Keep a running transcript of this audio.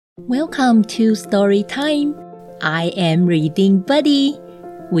Welcome to Story Time. I am Reading Buddy.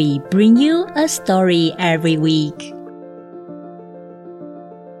 We bring you a story every week.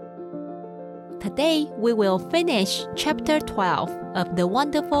 Today we will finish Chapter 12 of The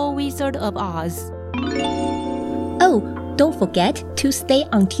Wonderful Wizard of Oz. Oh, don't forget to stay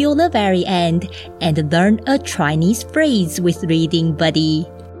until the very end and learn a Chinese phrase with Reading Buddy.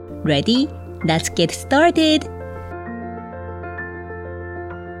 Ready? Let's get started.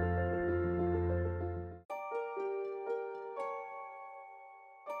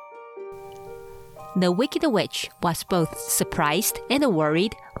 The Wicked Witch was both surprised and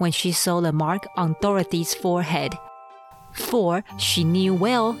worried when she saw the mark on Dorothy's forehead, for she knew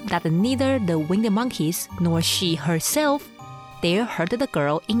well that neither the winged monkeys nor she herself dare hurt the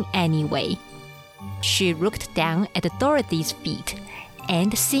girl in any way. She looked down at Dorothy's feet,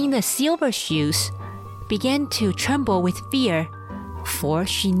 and seeing the silver shoes, began to tremble with fear, for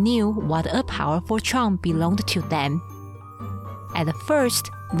she knew what a powerful charm belonged to them. At first,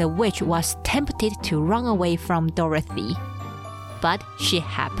 the witch was tempted to run away from Dorothy, but she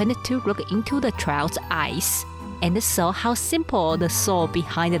happened to look into the child's eyes and saw how simple the soul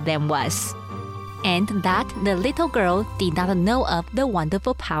behind them was, and that the little girl did not know of the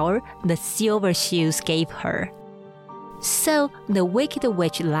wonderful power the silver shoes gave her. So the Wicked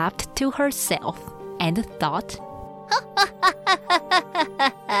Witch laughed to herself and thought,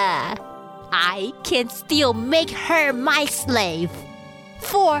 I can still make her my slave,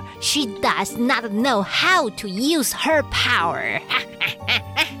 for she does not know how to use her power.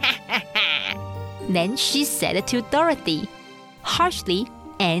 Then she said to Dorothy, harshly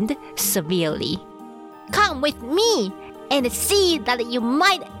and severely, Come with me and see that you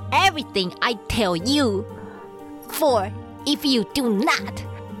mind everything I tell you. For if you do not,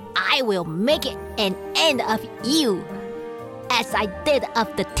 I will make an end of you, as I did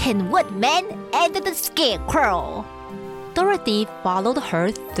of the Tin Woodman and the Scarecrow. Dorothy followed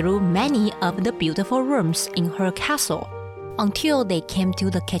her through many of the beautiful rooms in her castle until they came to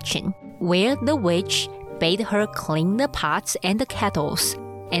the kitchen, where the witch bade her clean the pots and the kettles,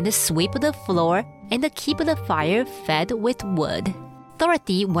 and sweep the floor and keep the fire fed with wood.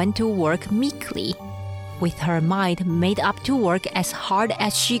 Dorothy went to work meekly, with her mind made up to work as hard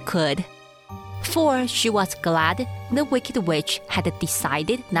as she could, for she was glad the Wicked Witch had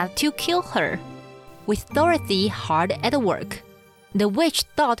decided not to kill her. With Dorothy hard at work, the witch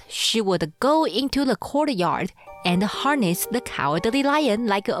thought she would go into the courtyard and harness the cowardly lion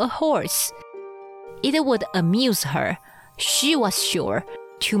like a horse. It would amuse her, she was sure,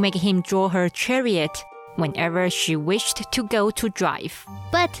 to make him draw her chariot whenever she wished to go to drive.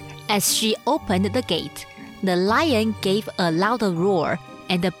 But as she opened the gate, the lion gave a loud roar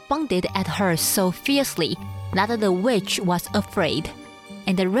and bounded at her so fiercely that the witch was afraid,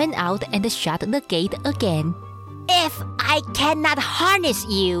 and ran out and shut the gate again. If I cannot harness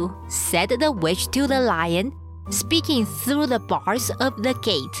you, said the witch to the lion, speaking through the bars of the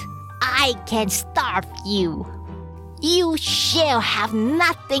gate, I can starve you. You shall have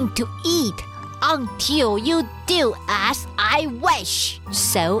nothing to eat until you do as I wish.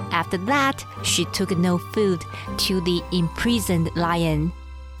 So after that, she took no food to the imprisoned lion.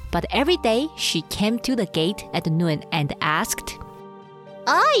 But every day she came to the gate at noon and asked,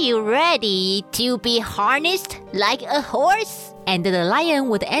 Are you ready to be harnessed like a horse? And the lion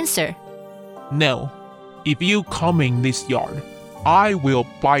would answer, No. If you come in this yard, I will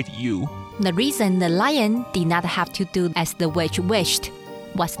bite you. The reason the lion did not have to do as the witch wished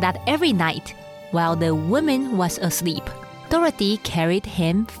was that every night, while the woman was asleep, Dorothy carried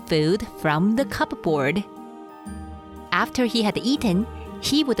him food from the cupboard. After he had eaten,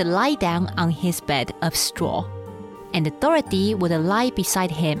 he would lie down on his bed of straw, and Dorothy would lie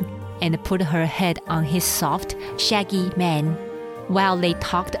beside him and put her head on his soft, shaggy mane, while they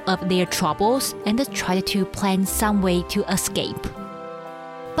talked of their troubles and tried to plan some way to escape.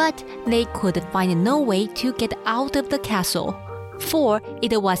 But they could find no way to get out of the castle, for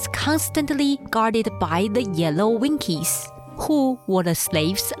it was constantly guarded by the yellow Winkies, who were the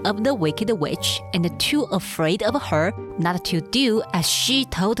slaves of the Wicked Witch and too afraid of her not to do as she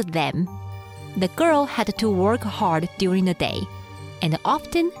told them. The girl had to work hard during the day, and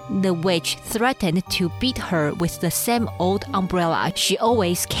often the witch threatened to beat her with the same old umbrella she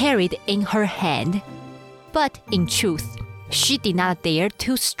always carried in her hand. But in truth, she did not dare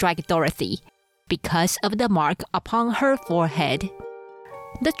to strike Dorothy because of the mark upon her forehead.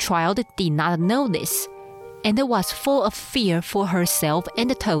 The child did not know this, and was full of fear for herself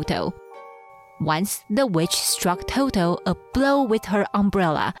and Toto. Once the witch struck Toto a blow with her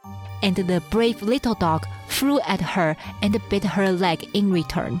umbrella, and the brave little dog flew at her and bit her leg in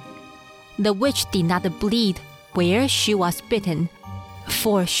return. The witch did not bleed where she was bitten,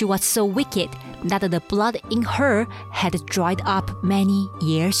 for she was so wicked that the blood in her had dried up many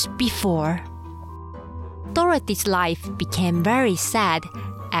years before. Dorothy's life became very sad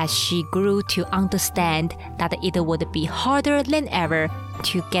as she grew to understand that it would be harder than ever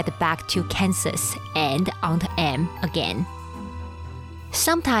to get back to Kansas and Aunt Em again.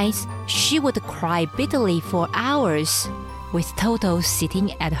 Sometimes she would cry bitterly for hours, with Toto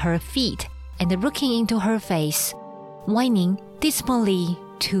sitting at her feet and looking into her face, whining dismally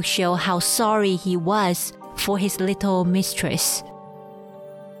to show how sorry he was for his little mistress.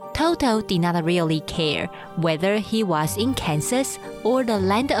 Toto did not really care whether he was in Kansas or the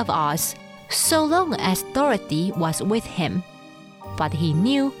land of Oz, so long as Dorothy was with him. But he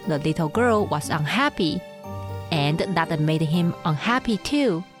knew the little girl was unhappy, and that made him unhappy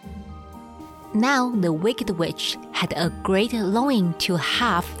too. Now the wicked witch had a great longing to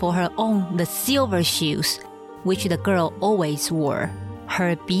have for her own the silver shoes, which the girl always wore.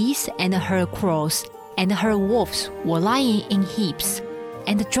 Her bees and her crows and her wolves were lying in heaps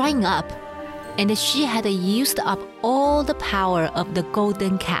and drying up, and she had used up all the power of the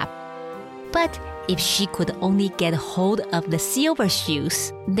golden cap. But if she could only get hold of the silver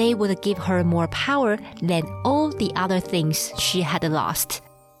shoes, they would give her more power than all the other things she had lost.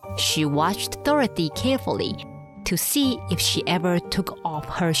 She watched Dorothy carefully to see if she ever took off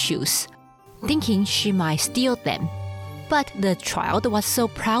her shoes, thinking she might steal them. But the child was so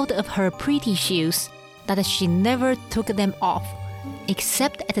proud of her pretty shoes that she never took them off,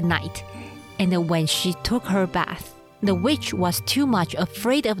 except at night, and when she took her bath. The witch was too much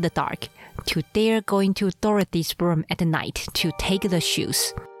afraid of the dark to dare go into Dorothy's room at night to take the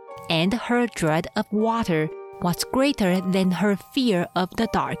shoes, and her dread of water was greater than her fear of the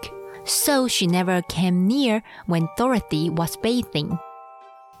dark, so she never came near when Dorothy was bathing.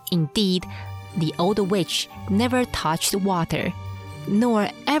 Indeed, the old witch never touched water, nor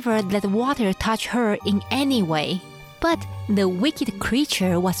ever let water touch her in any way. But the wicked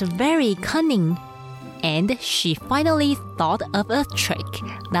creature was very cunning, and she finally thought of a trick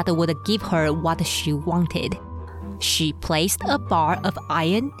that would give her what she wanted. She placed a bar of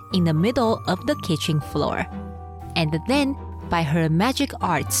iron in the middle of the kitchen floor, and then, by her magic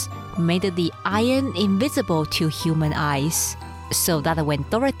arts, made the iron invisible to human eyes, so that when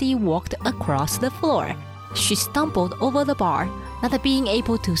Dorothy walked across the floor, she stumbled over the bar, not being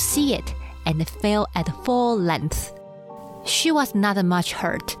able to see it, and fell at full length. She was not much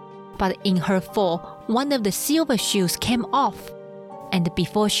hurt, but in her fall, one of the silver shoes came off, and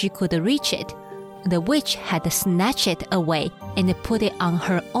before she could reach it, the witch had snatched it away and put it on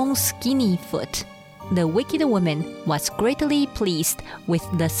her own skinny foot. The wicked woman was greatly pleased with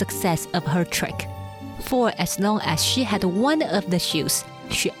the success of her trick, for as long as she had one of the shoes,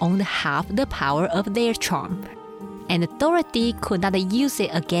 she owned half the power of their charm, and Dorothy could not use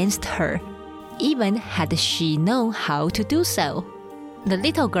it against her, even had she known how to do so. The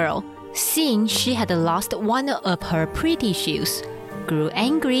little girl, seeing she had lost one of her pretty shoes, grew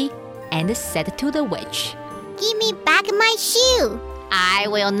angry and said to the witch, "Give me back my shoe." "I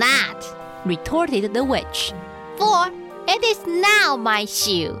will not," retorted the witch, "for it is now my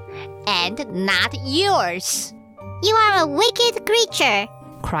shoe, and not yours." "You are a wicked creature,"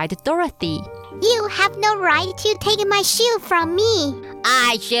 cried Dorothy. "You have no right to take my shoe from me."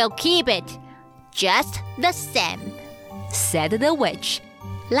 "I shall keep it, just the same," said the witch,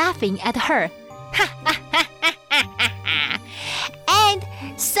 laughing at her. "And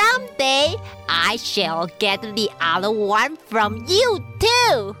someday I shall get the other one from you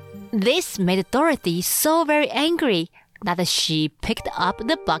too." This made Dorothy so very angry that she picked up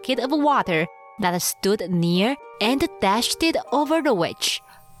the bucket of water that stood near and dashed it over the witch,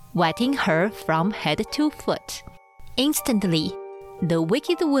 wetting her from head to foot. Instantly, the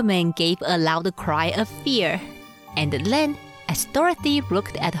wicked woman gave a loud cry of fear, and then, as Dorothy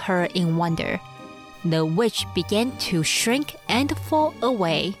looked at her in wonder, the witch began to shrink and fall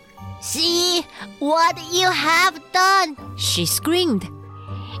away. "See what you have done," she screamed.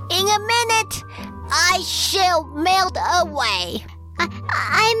 "In a minute, I shall melt away."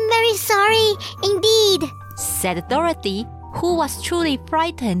 I'm very sorry indeed," said Dorothy, who was truly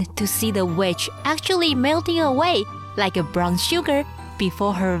frightened to see the witch actually melting away like a brown sugar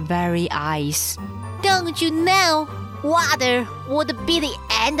before her very eyes. "Don't you know water would be the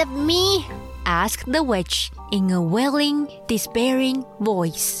end of me?" asked the witch in a wailing, despairing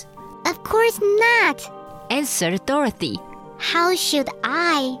voice. "Of course not," answered Dorothy. "How should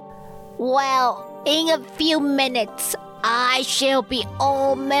I?" "Well, in a few minutes I shall be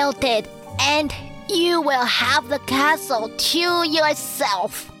all melted, and you will have the castle to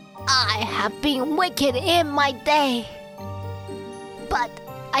yourself. I have been wicked in my day. But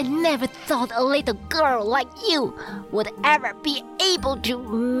I never thought a little girl like you would ever be able to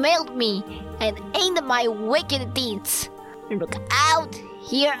melt me and end my wicked deeds. Look out,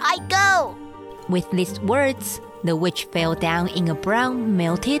 here I go. With these words, the witch fell down in a brown,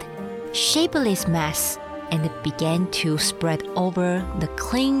 melted, shapeless mass and began to spread over the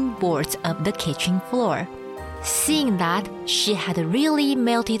clean boards of the kitchen floor. Seeing that she had really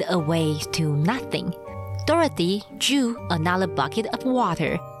melted away to nothing, Dorothy drew another bucket of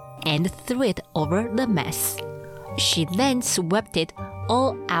water and threw it over the mess. She then swept it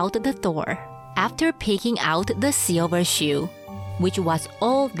all out the door. After picking out the silver shoe, which was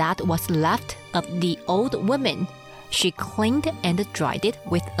all that was left of the old woman, she cleaned and dried it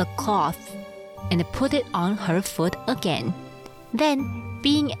with a cloth and put it on her foot again. Then,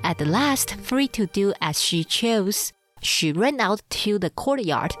 being at last free to do as she chose, she ran out to the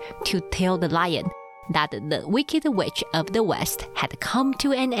courtyard to tell the lion that the wicked witch of the West had come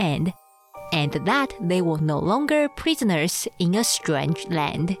to an end, and that they were no longer prisoners in a strange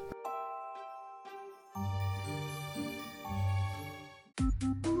land.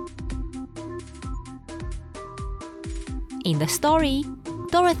 In the story,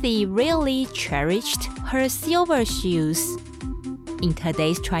 Dorothy really cherished her silver shoes. In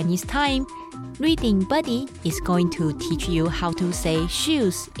today's Chinese time, Reading Buddy is going to teach you how to say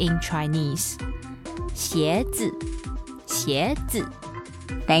shoes in Chinese. 鞋子, 鞋子.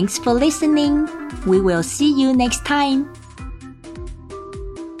 Thanks for listening. We will see you next time.